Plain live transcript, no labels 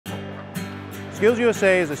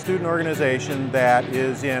SkillsUSA is a student organization that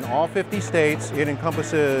is in all 50 states. It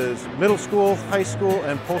encompasses middle school, high school,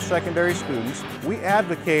 and post-secondary students. We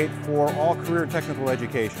advocate for all career and technical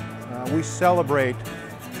education. We celebrate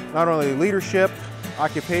not only leadership,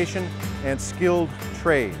 occupation, and skilled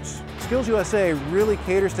trades. SkillsUSA really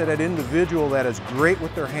caters to that individual that is great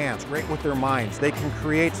with their hands, great with their minds. They can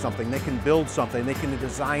create something, they can build something, they can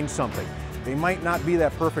design something. They might not be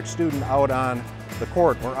that perfect student out on the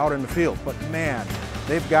court or out in the field, but man,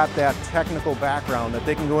 they've got that technical background that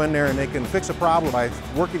they can go in there and they can fix a problem by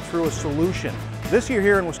working through a solution. This year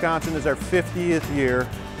here in Wisconsin is our 50th year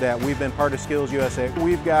that we've been part of SkillsUSA.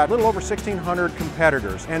 We've got a little over 1,600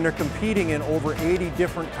 competitors, and they're competing in over 80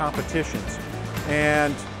 different competitions.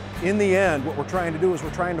 And in the end, what we're trying to do is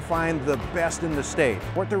we're trying to find the best in the state.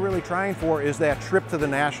 What they're really trying for is that trip to the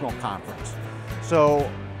national conference. So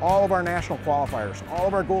all of our national qualifiers, all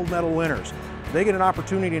of our gold medal winners, they get an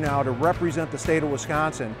opportunity now to represent the state of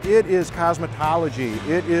Wisconsin. It is cosmetology,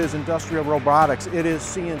 it is industrial robotics, it is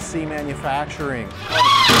CNC manufacturing.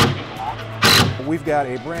 We've got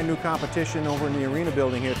a brand new competition over in the arena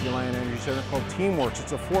building here at the Alliant Energy Center called Teamworks.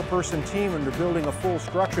 It's a 4-person team, and they're building a full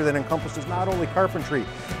structure that encompasses not only carpentry,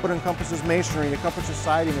 but encompasses masonry, encompasses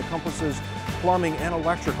siding, encompasses plumbing and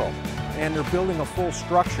electrical. And they're building a full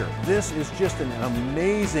structure. This is just an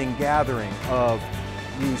amazing gathering of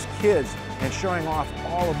these kids and showing off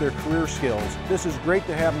all of their career skills. This is great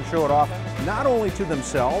to have them show it off, not only to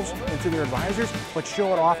themselves and to their advisors, but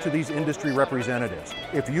show it off to these industry representatives.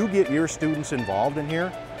 If you get your students involved in here,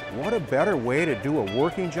 what a better way to do a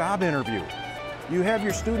working job interview. You have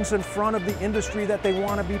your students in front of the industry that they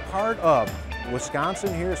want to be part of.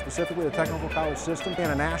 Wisconsin here, specifically the technical college system,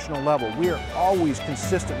 and a national level, we are always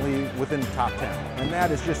consistently within the top 10, and that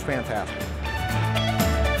is just fantastic.